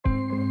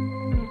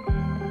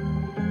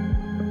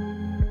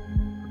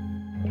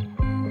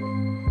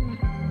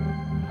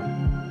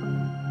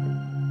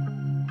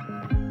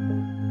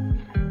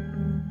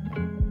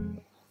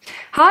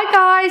Hi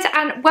guys,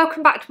 and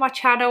welcome back to my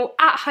channel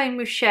At Home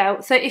with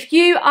Shell. So if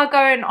you are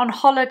going on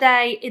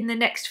holiday in the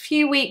next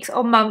few weeks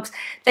or months,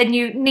 then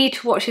you need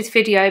to watch this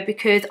video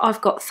because I've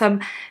got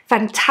some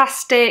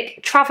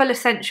fantastic travel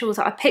essentials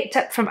that I picked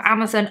up from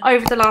Amazon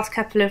over the last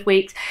couple of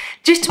weeks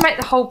just to make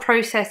the whole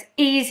process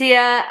easier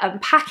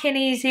and packing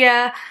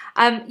easier.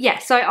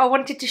 So I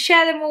wanted to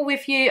share them all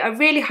with you. I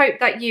really hope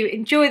that you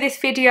enjoy this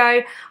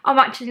video. I'm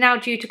actually now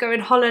due to go on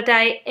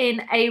holiday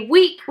in a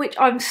week, which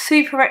I'm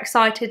super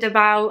excited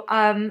about.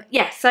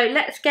 So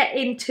let's get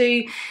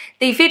into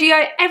the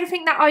video.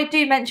 Everything that I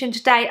do mention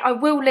today, I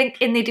will link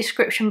in the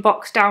description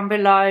box down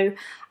below.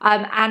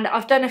 And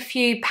I've done a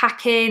few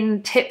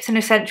packing tips and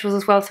essentials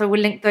as well, so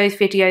we'll link those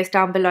videos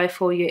down below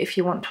for you if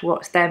you want to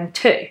watch them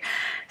too.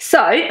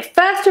 So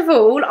first of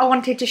all, I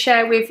wanted to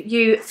share with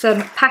you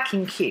some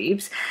packing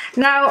cubes.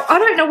 Now, I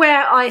don't know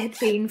where I had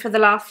been for the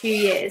last few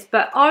years,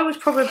 but I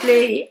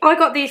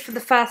got these for the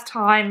first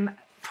time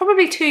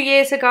probably 2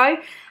 years ago,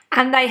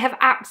 and they have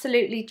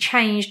absolutely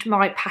changed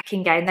my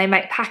packing game. They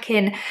make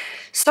packing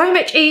so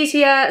much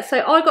easier.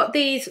 So I got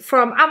these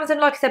from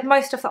Amazon. Like I said,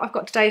 most stuff that I've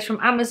got today is from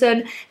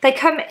Amazon. They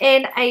come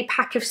in a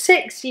pack of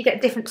 6. You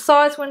get different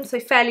size ones, so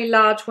fairly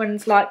large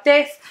ones like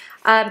this.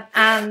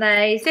 And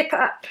they zip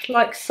up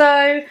like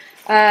so.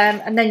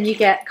 And then you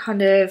get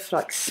kind of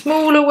like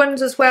smaller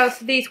ones as well.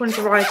 So these ones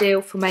are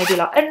ideal for maybe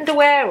like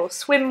underwear or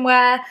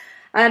swimwear.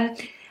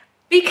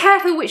 Be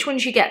careful which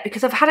ones you get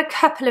because I've had a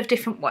couple of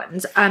different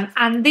ones,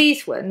 and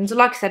these ones,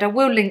 like I said, I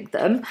will link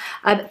them.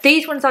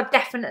 These ones are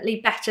definitely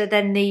better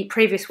than the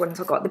previous ones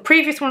I got. The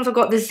previous ones I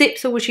got, the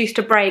zips always used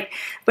to break,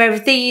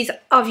 whereas these,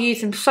 I've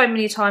used them so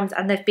many times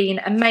and they've been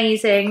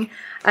amazing.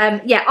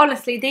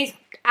 Honestly, these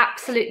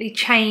absolutely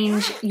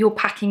change your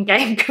packing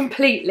game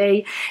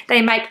completely.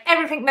 They make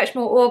everything much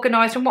more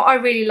organised, and what I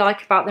really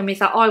like about them is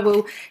that I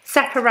will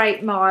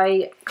separate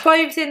my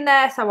clothes in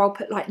there. So I'll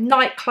put like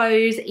night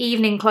clothes,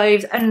 evening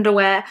clothes,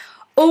 underwear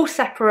all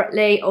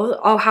separately, or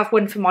I'll have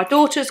one for my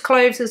daughter's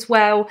clothes as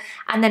well.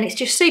 And then it's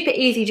just super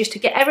easy just to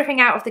get everything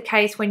out of the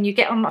case when you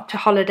get on to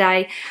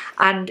holiday.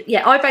 And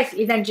yeah, I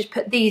basically then just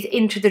put these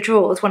into the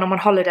drawers when I'm on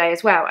holiday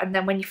as well, and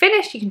then when you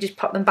finish you can just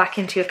pop them back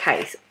into your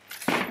case.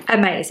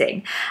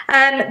 Amazing.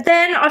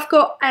 Then I've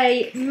got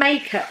a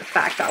makeup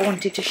bag that I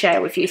wanted to share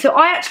with you. So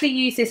I actually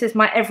use this as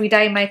my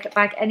everyday makeup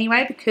bag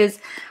anyway because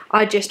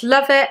I just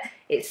love it.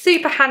 It's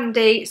super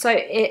handy. So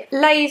it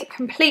lays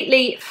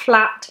completely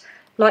flat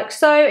like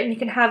so, and you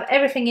can have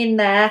everything in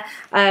there.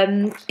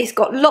 It's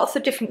got lots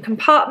of different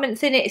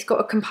compartments in it. It's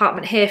got a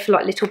compartment here for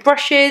like little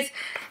brushes.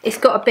 It's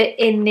got a bit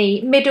in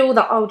the middle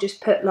that I'll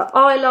just put like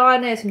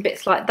eyeliners and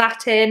bits like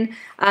that in.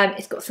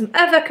 It's got some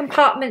other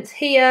compartments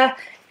here.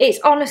 It's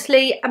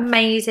honestly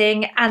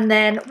amazing. And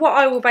then what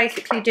I will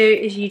basically do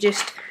is you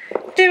just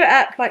do it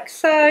up like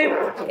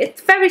so.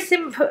 It's very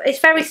simple. It's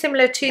very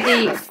similar to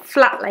the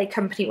Flat Lay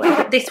Company one,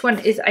 but this one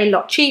is a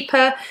lot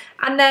cheaper.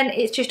 And then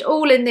it's just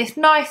all in this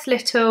nice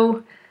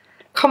little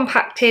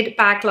compacted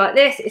bag like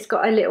this. It's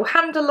got a little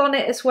handle on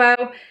it as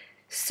well.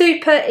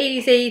 Super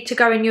easy to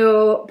go in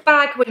your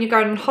bag when you're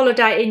going on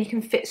holiday, and you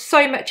can fit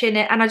so much in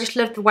it, and I just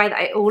love the way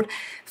that it all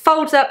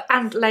folds up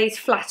and lays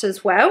flat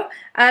as well.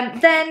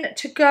 Then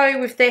to go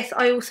with this,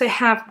 I also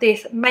have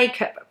this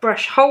makeup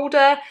brush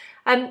holder.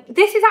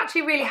 This is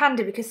actually really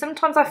handy because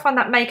sometimes I find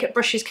that makeup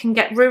brushes can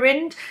get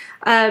ruined,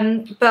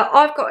 but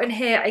I've got in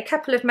here a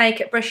couple of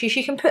makeup brushes.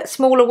 You can put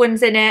smaller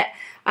ones in it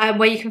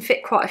where you can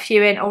fit quite a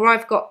few in, or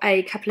I've got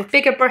a couple of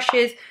bigger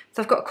brushes,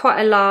 so I've got quite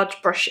a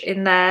large brush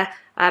in there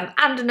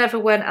and another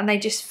one, and they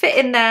just fit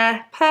in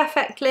there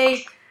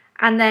perfectly.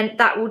 And then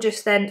that will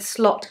just then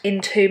slot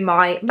into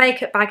my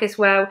makeup bag as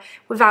well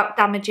without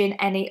damaging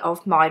any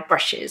of my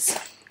brushes.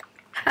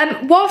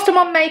 Whilst I'm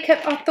on makeup,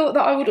 I thought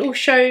that I would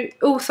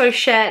also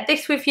share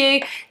this with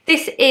you.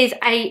 This is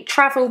a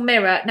travel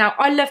mirror. Now,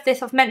 I love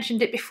this. I've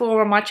mentioned it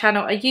before on my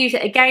channel. I use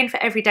it again for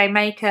everyday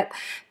makeup,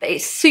 but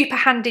it's super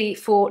handy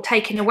for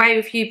taking away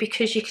with you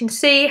because you can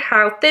see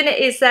how thin it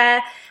is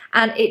there,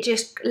 and it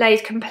just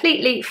lays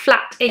completely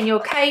flat in your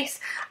case.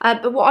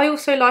 But what I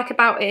also like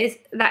about it is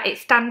that it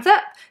stands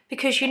up,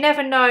 because you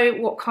never know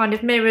what kind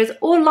of mirrors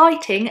or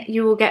lighting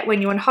you will get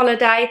when you're on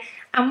holiday.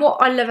 And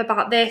what I love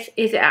about this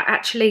is it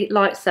actually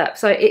lights up.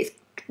 So it's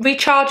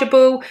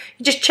rechargeable.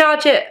 You just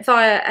charge it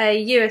via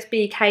a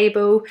USB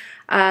cable,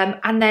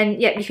 and then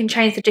yeah, you can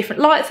change the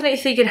different lights on it,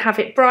 so you can have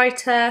it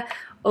brighter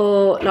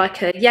or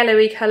like a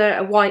yellowy colour,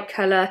 a white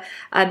colour,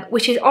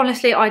 which is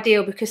honestly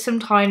ideal because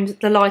sometimes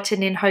the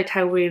lighting in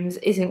hotel rooms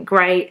isn't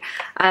great.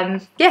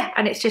 And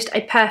it's just a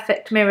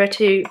perfect mirror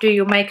to do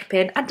your makeup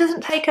in and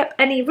doesn't take up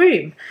any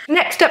room.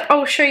 Next up,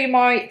 I'll show you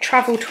my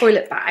travel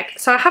toilet bag.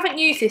 So I haven't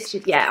used this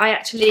yet. I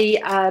actually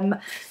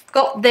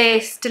got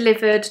this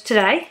delivered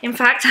today, in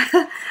fact.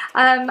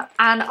 And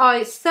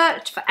I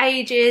searched for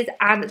ages,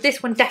 and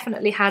this one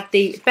definitely had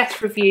the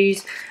best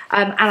reviews.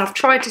 And I've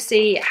tried to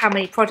see how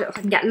many products,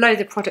 I can get loads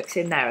of products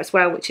in there as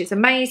well, which is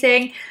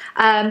amazing.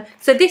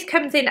 So this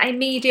comes in a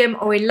medium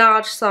or a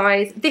large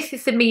size. This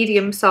is the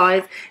medium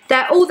size.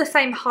 They're all the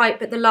same height,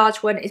 but the large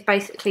one is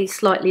basically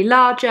slightly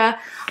larger.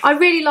 I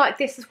really like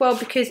this as well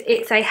because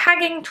it's a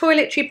hanging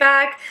toiletry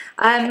bag,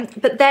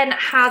 but then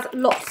has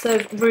lots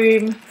of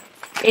room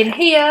in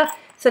here.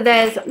 So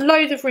there's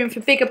loads of room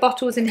for bigger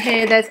bottles in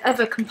here. There's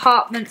other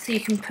compartments, so you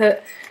can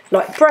put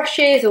like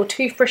brushes or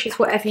toothbrushes,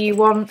 whatever you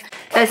want.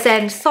 There's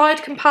then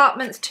side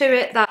compartments to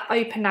it that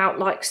open out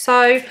like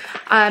so,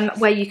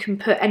 where you can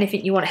put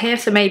anything you want here.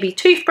 So maybe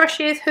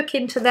toothbrushes hook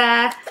into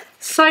there.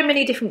 So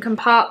many different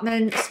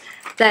compartments.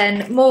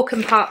 Then more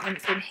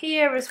compartments in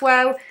here as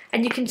well.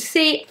 And you can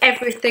see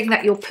everything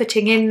that you're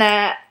putting in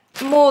there,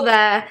 more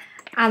there.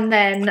 And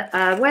then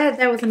where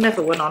there was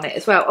another one on it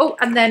as well. Oh,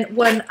 and then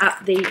one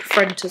at the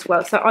front as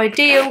well. So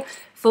ideal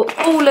for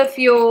all of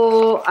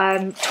your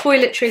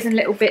toiletries and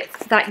little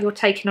bits that you're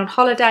taking on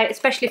holiday,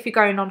 especially if you're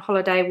going on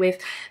holiday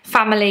with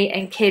family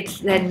and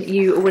kids, then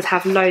you always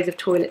have loads of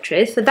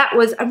toiletries. So that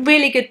was a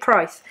really good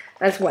price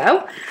as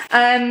well.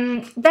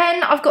 Then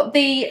I've got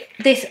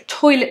this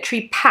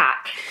toiletry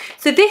pack.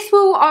 So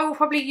I will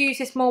probably use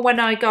this more when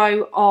I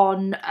go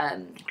on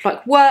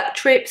like work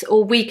trips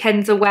or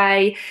weekends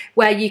away,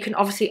 where you can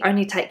obviously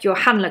only take your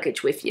hand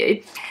luggage with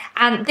you.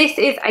 And this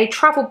is a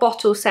travel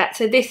bottle set.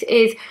 So this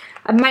is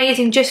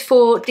amazing just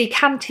for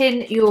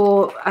decanting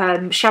your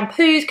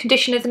shampoos,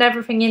 conditioners and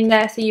everything in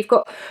there. So you've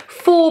got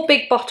 4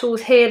 big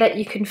bottles here that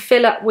you can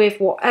fill up with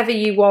whatever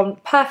you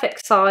want,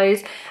 perfect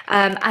size.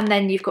 And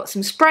then you've got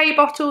some spray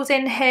bottles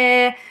in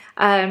here.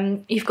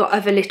 You've got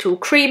other little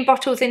cream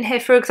bottles in here.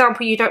 For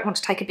example, you don't want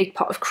to take a big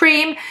pot of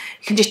cream,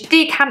 you can just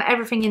decant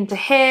everything into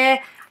here.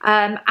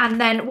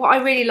 And then what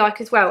I really like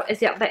as well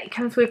is that it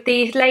comes with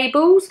these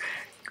labels.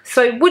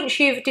 So once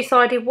you've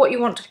decided what you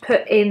want to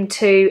put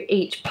into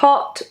each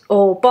pot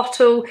or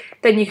bottle,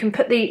 then you can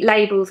put the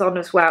labels on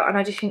as well. And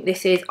I just think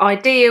this is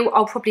ideal.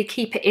 I'll probably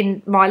keep it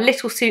in my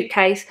little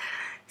suitcase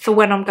for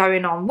when I'm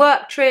going on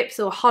work trips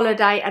or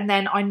holiday, and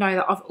then I know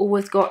that I've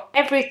always got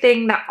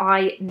everything that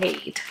I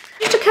need.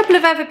 Just a couple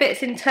of other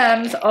bits in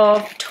terms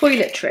of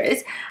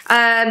toiletries.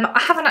 I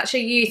haven't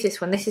actually used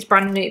this one, this is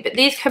brand new, but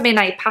these come in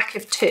a pack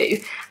of 2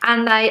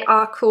 and they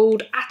are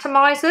called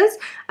atomizers.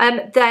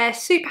 They're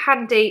super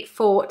handy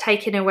for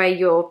taking away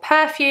your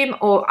perfume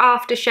or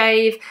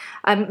aftershave.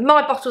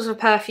 My bottles of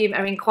perfume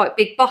are in quite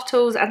big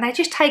bottles and they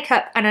just take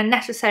up an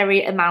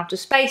unnecessary amount of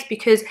space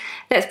because,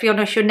 let's be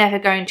honest, you're never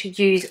going to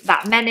use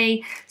that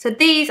many. So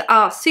these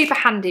are super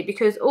handy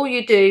because all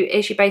you do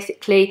is you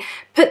basically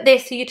put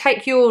this, so you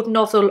take your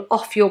nozzle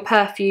off your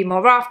perfume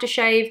or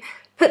aftershave,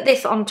 put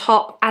this on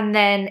top, and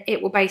then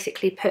it will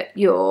basically put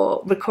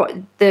your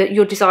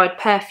desired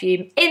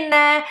perfume in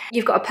there.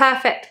 You've got a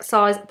perfect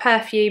size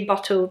perfume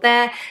bottle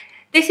there.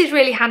 This is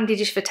really handy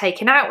just for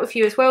taking out with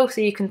you as well,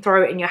 so you can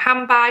throw it in your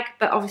handbag,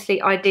 but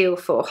obviously ideal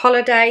for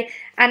holiday.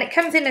 And it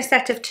comes in a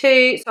set of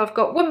 2, so I've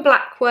got 1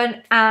 black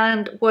one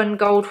and 1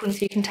 gold one, so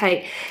you can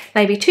take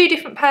maybe 2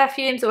 different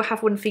perfumes or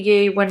have one for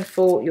you, one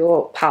for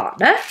your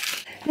partner.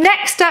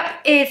 Next up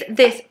is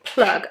this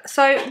plug.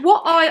 So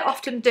what I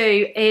often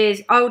do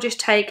is I'll just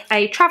take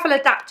a travel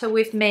adapter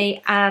with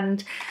me,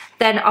 and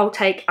then I'll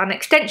take an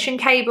extension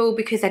cable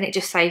because then it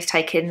just saves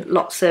taking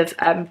lots of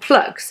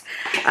plugs.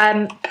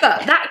 But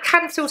that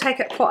can still take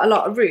up quite a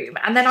lot of room.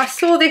 And then I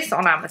saw this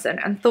on Amazon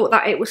and thought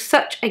that it was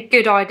such a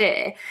good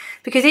idea,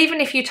 because even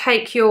if you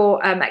take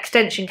your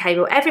extension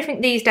cable,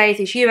 everything these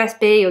days is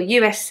USB or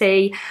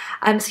USB-C,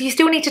 so you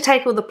still need to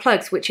take all the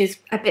plugs, which is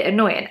a bit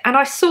annoying. And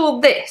I saw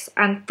this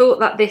and thought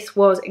that this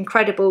was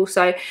incredible.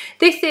 So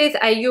this is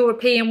a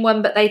European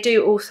one, but they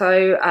do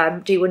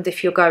also do ones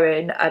if you're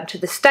going to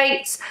the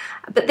States.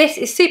 But this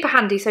is super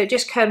handy, so it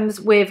just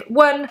comes with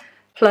 1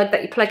 plug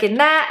that you plug in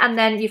there, and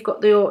then you've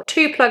got your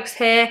 2 plugs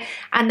here,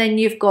 and then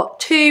you've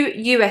got 2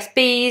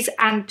 USBs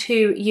and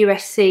 2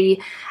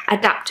 USB-C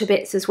adapter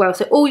bits as well.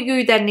 So all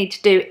you then need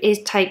to do is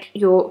take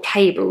your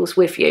cables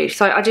with you.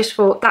 So I just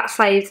thought that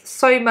saves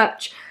so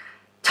much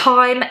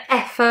time,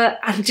 effort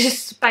and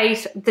just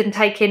space than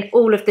taking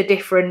all of the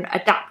different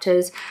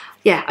adapters.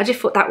 Yeah, I just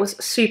thought that was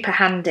super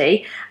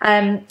handy.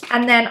 And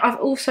then I've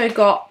also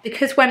got,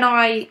 because when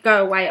I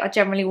go away, I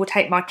generally will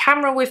take my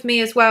camera with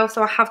me as well.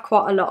 So I have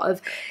quite a lot of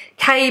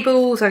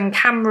cables and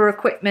camera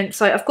equipment.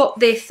 So I've got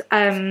this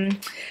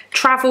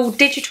travel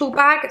digital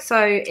bag.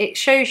 So it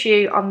shows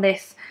you on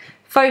this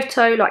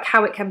photo like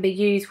how it can be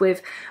used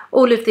with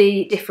all of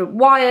the different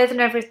wires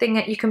and everything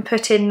that you can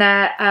put in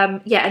there.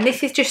 Yeah, and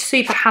this is just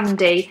super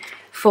handy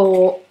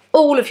for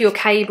all of your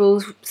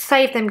cables,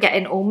 save them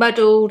getting all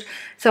muddled.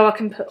 So I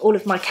can put all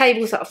of my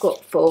cables that I've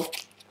got for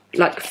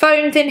like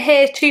phones in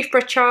here,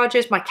 toothbrush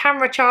chargers, my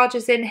camera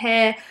chargers in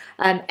here,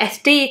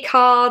 SD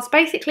cards,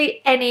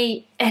 basically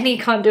any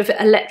kind of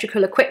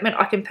electrical equipment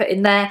I can put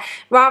in there.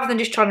 Rather than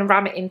just trying to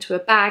ram it into a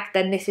bag,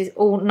 then this is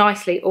all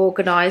nicely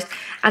organised.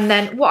 And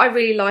then what I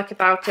really like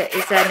about it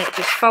is then it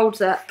just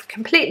folds up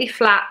completely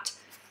flat,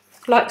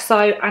 like so,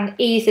 and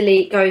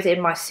easily goes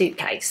in my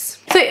suitcase.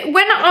 So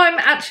when I'm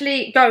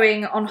actually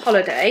going on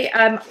holiday,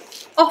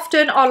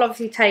 often I'll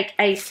obviously take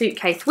a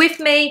suitcase with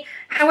me.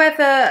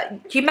 However,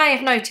 you may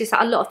have noticed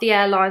that a lot of the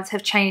airlines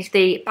have changed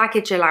the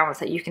baggage allowance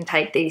that you can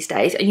take these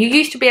days. And you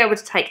used to be able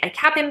to take a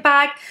cabin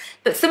bag,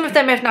 but some of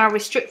them have now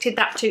restricted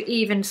that to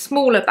even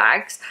smaller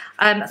bags.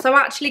 So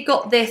I actually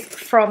got this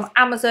from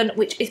Amazon,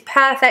 which is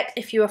perfect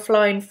if you are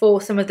flying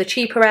for some of the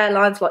cheaper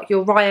airlines like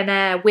your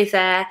Ryanair, Wizz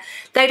Air.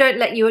 They don't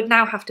let you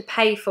now have to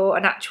pay for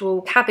an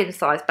actual cabin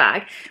size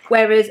bag,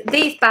 whereas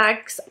these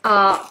bags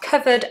are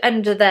covered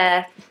under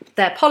their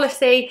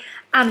policy.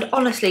 And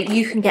honestly,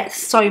 you can get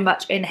so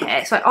much in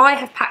here. So I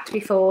have packed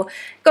before,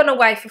 gone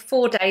away for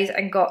 4 days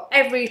and got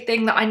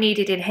everything that I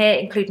needed in here,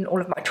 including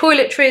all of my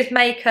toiletries,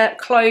 makeup,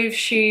 clothes,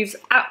 shoes,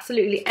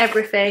 absolutely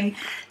everything.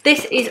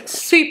 This is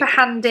super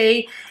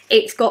handy.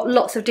 It's got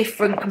lots of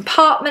different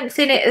compartments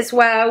in it as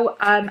well.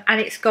 And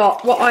it's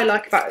got, what I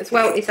like about it as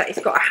well is that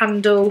it's got a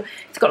handle.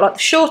 It's got like the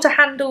shorter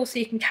handle so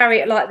you can carry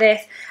it like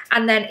this.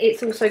 And then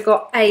it's also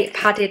got a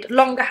padded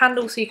longer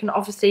handle so you can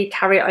obviously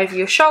carry it over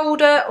your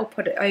shoulder or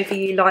put it over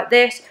you like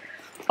this.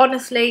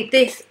 Honestly,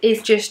 this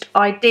is just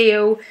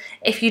ideal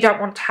if you don't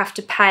want to have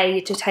to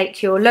pay to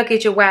take your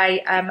luggage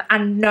away,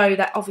 and know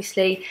that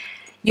obviously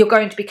you're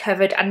going to be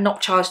covered and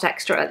not charged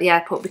extra at the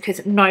airport,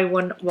 because no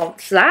one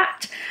wants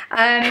that.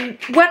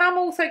 When I'm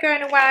also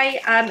going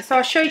away, so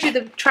I showed you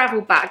the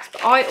travel bags,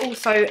 but I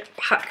also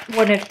pack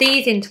one of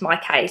these into my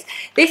case.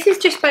 This is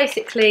just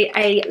basically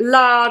a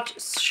large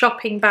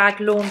shopping bag,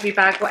 laundry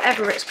bag,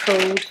 whatever it's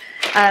called.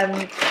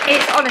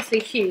 It's honestly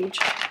huge.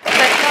 So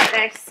it's like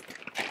this.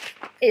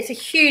 It's a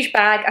huge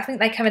bag. I think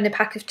they come in a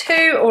pack of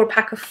 2 or a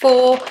pack of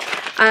 4.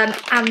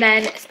 And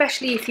then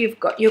especially if you're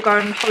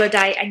going on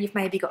holiday and you've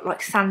maybe got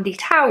like sandy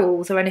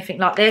towels or anything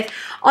like this,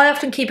 I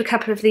often keep a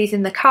couple of these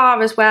in the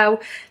car as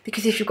well,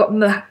 because if you've got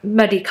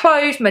muddy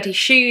clothes, muddy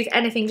shoes,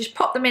 anything, just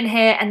pop them in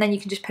here and then you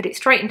can just put it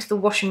straight into the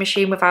washing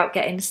machine without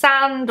getting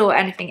sand or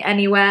anything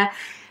anywhere.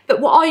 But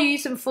what I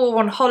use them for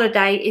on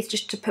holiday is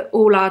just to put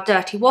all our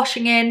dirty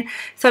washing in.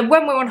 So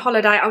when we're on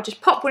holiday, I'll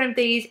just pop one of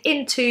these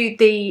into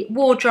the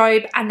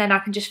wardrobe and then I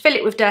can just fill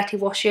it with dirty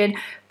washing,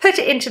 put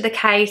it into the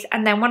case,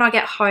 and then when I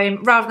get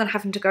home, rather than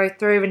having to go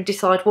through and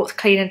decide what's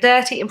clean and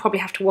dirty and probably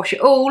have to wash it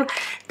all,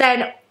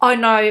 then I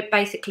know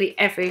basically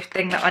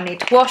everything that I need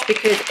to wash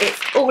because it's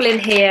all in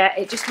here.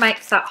 It just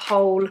makes that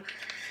whole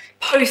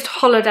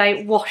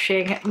post-holiday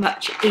washing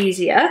much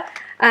easier.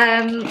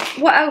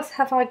 What else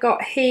have I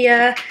got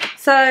here?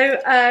 So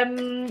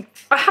I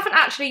haven't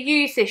actually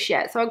used this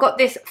yet, so I got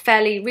this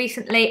fairly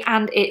recently,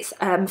 and it's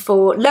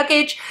for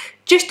luggage,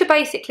 just to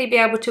basically be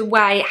able to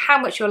weigh how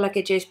much your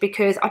luggage is,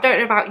 because I don't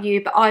know about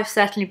you, but I've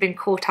certainly been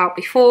caught out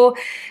before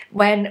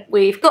when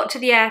we've got to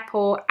the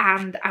airport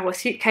and our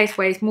suitcase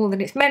weighs more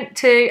than it's meant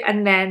to,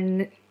 and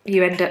then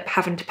you end up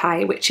having to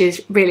pay, which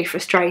is really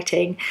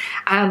frustrating.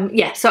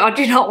 Yeah, so I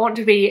do not want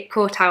to be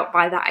caught out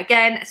by that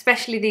again,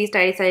 especially these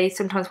days they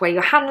sometimes weigh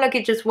your hand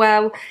luggage as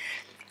well.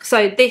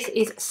 So this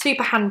is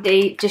super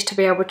handy just to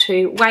be able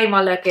to weigh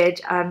my luggage.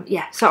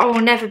 Yeah, so I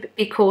will never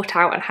be caught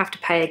out and have to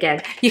pay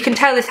again. You can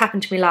tell this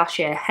happened to me last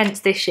year,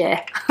 hence this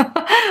year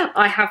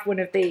I have one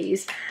of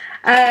these.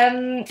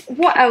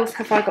 What else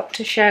have I got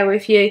to share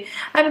with you?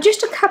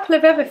 Just a couple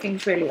of other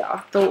things really that I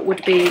thought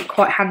would be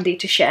quite handy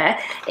to share.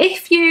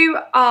 If you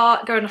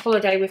are going on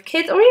holiday with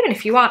kids, or even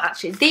if you aren't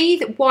actually,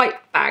 these wipe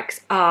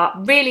bags are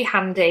really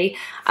handy.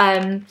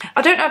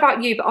 I don't know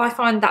about you, but I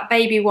find that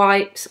baby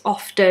wipes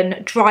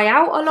often dry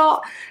out a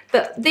lot.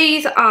 But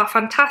these are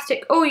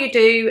fantastic. All you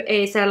do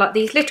is they're like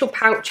these little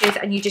pouches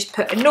and you just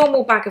put a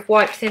normal bag of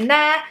wipes in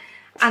there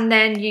and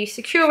then you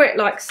secure it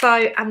like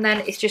so, and then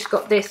it's just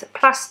got this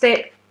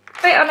plastic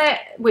bit on it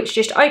which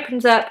just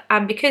opens up,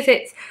 and because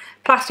it's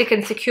plastic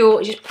and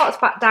secure, it just pops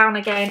back down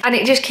again and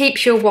it just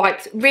keeps your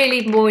wipes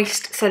really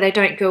moist so they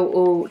don't go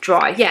all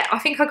dry. Yeah, I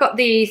think I got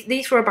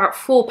these were about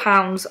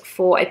 £4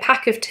 for a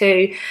pack of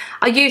 2.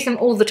 I use them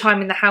all the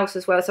time in the house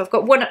as well, so I've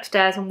got one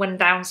upstairs and one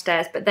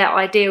downstairs, but they're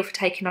ideal for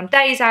taking on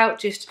days out,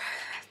 just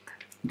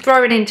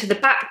throwing into the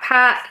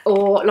backpack,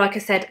 or like I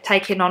said,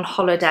 taking on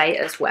holiday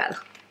as well.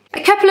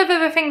 A couple of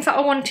other things that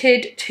I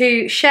wanted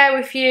to share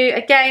with you.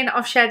 Again,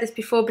 I've shared this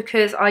before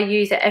because I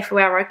use it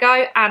everywhere I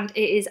go, and it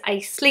is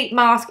a sleep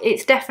mask.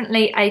 It's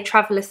definitely a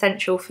travel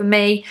essential for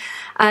me.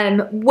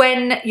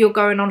 When you're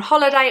going on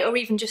holiday or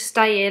even just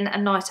staying a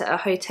night at a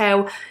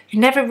hotel, you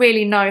never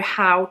really know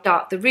how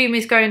dark the room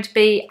is going to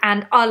be,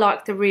 and I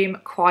like the room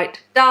quite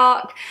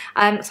dark.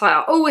 So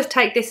I always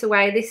take this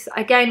away. This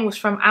again was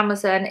from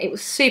Amazon. It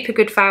was super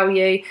good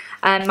value.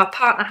 My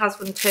partner has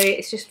one too.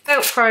 It's just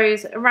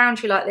Velcros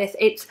around you like this.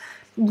 It's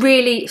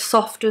really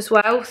soft as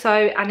well, so,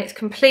 and it's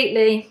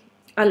completely,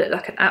 I look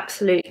like an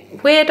absolute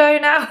weirdo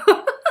now.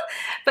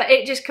 but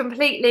it just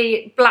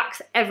completely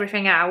blacks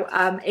everything out.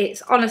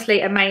 It's honestly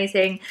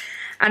amazing,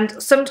 and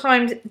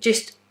sometimes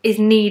just is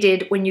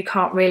needed when you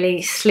can't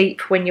really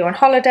sleep when you're on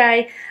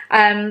holiday.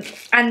 And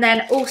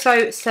then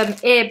also some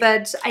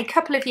earbuds. A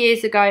couple of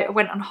years ago I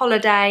went on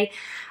holiday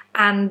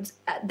and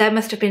there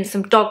must have been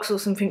some dogs or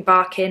something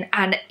barking,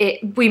 and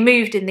we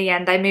moved in the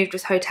end. They moved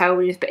us hotel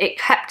rooms, but it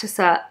kept us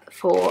up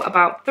for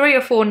about 3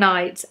 or 4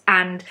 nights,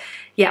 and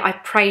yeah, I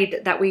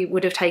prayed that we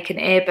would have taken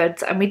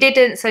earbuds and we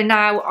didn't. So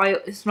now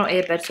it's not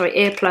earbuds, sorry,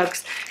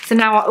 earplugs. So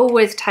now I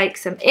always take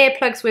some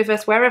earplugs with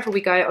us wherever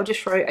we go. I'll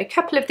just throw a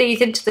couple of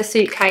these into the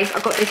suitcase.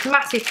 I've got this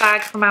massive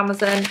bag from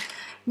Amazon,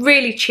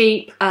 really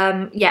cheap,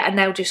 yeah, and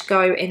they'll just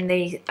go in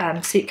the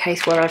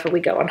suitcase wherever we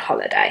go on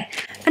holiday.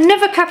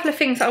 Another couple of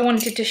things that I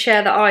wanted to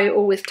share that I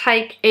always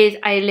take is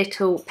a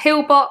little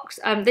pill box.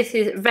 This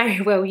is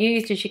very well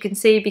used, as you can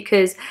see,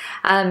 because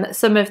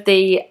some of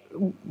the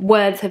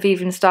words have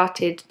even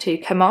started to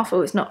come off.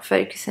 Oh, it's not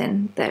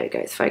focusing. There we go,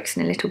 it's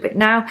focusing a little bit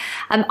now.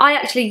 I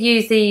actually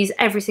use these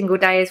every single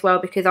day as well,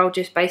 because I'll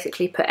just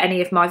basically put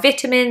any of my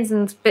vitamins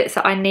and bits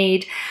that I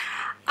need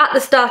at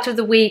the start of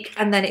the week,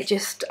 and then I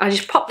just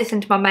pop this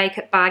into my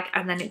makeup bag,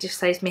 and then it just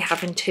saves me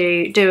having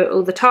to do it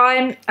all the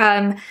time.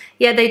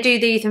 Yeah, they do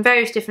these in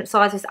various different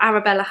sizes.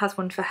 Arabella has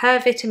one for her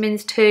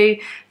vitamins too,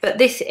 but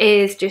this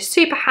is just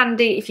super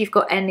handy if you've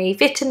got any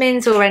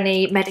vitamins or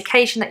any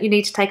medication that you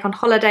need to take on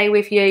holiday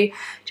with you.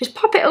 Just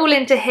pop it all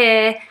into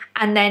here,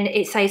 and then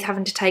it saves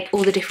having to take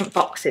all the different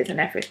boxes and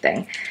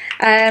everything.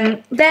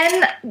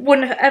 Then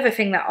one other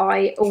thing that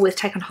I always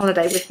take on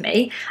holiday with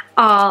me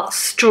are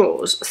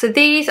straws. So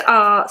these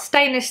are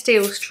stainless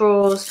steel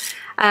straws,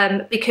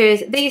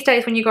 because these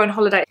days when you go on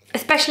holiday,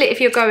 especially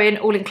if you're going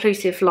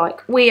all-inclusive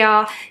like we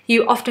are,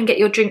 you often get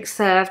your drinks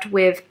served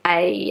with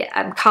a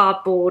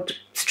cardboard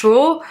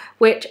straw,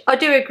 which I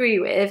do agree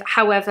with.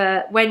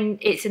 However, when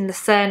it's in the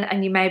sun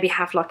and you maybe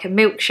have like a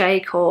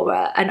milkshake or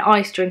an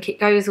ice drink, it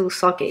goes all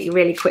soggy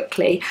really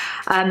quickly.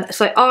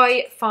 So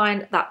I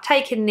find that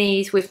taking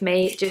these with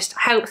me just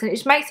helps, and it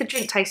just makes the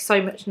drink taste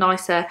so much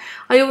nicer.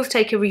 I always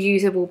take a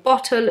reusable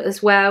bottle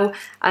as well,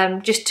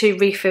 just to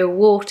refill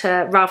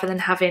water rather than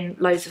having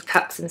loads of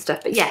cups and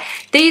stuff. But yeah,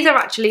 these are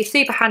actually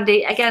super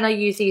handy. Again, I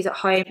use these at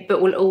home,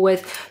 but will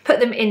always put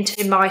them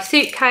into my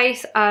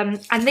suitcase.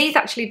 And these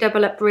actually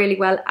double up really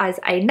well as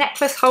a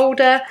necklace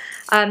holder.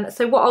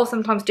 So what I'll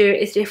sometimes do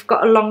is, if I've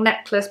got a long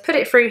necklace, put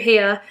it through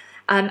here,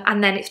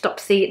 and then it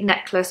stops the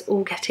necklace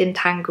all getting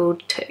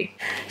tangled too.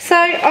 So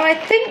I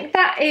think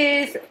that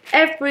is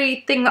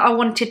everything that I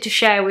wanted to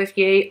share with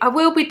you. I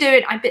will be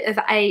doing a bit of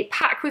a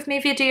pack with me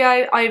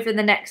video over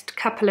the next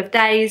couple of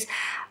days.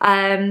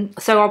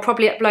 So I'll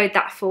probably upload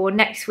that for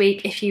next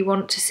week if you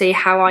want to see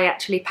how I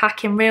actually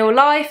pack in real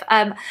life.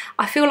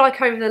 I feel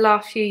like over the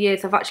last few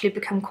years I've actually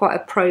become quite a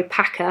pro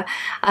packer.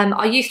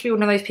 I used to be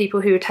one of those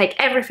people who would take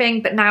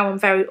everything, but now I'm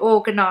very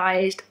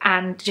organised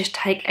and just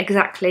take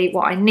exactly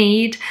what I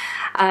need.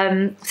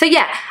 So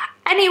yeah,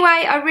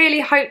 anyway, I really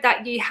hope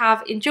that you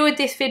have enjoyed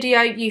this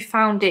video, you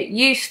found it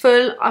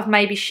useful. I've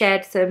maybe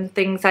shared some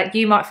things that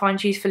you might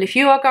find useful if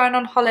you are going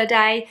on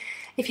holiday.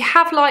 If you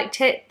have liked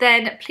it,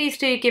 then please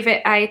do give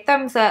it a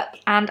thumbs up,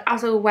 and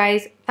as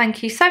always,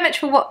 thank you so much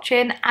for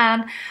watching,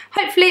 and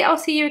hopefully I'll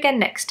see you again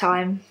next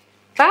time.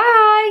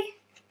 Bye!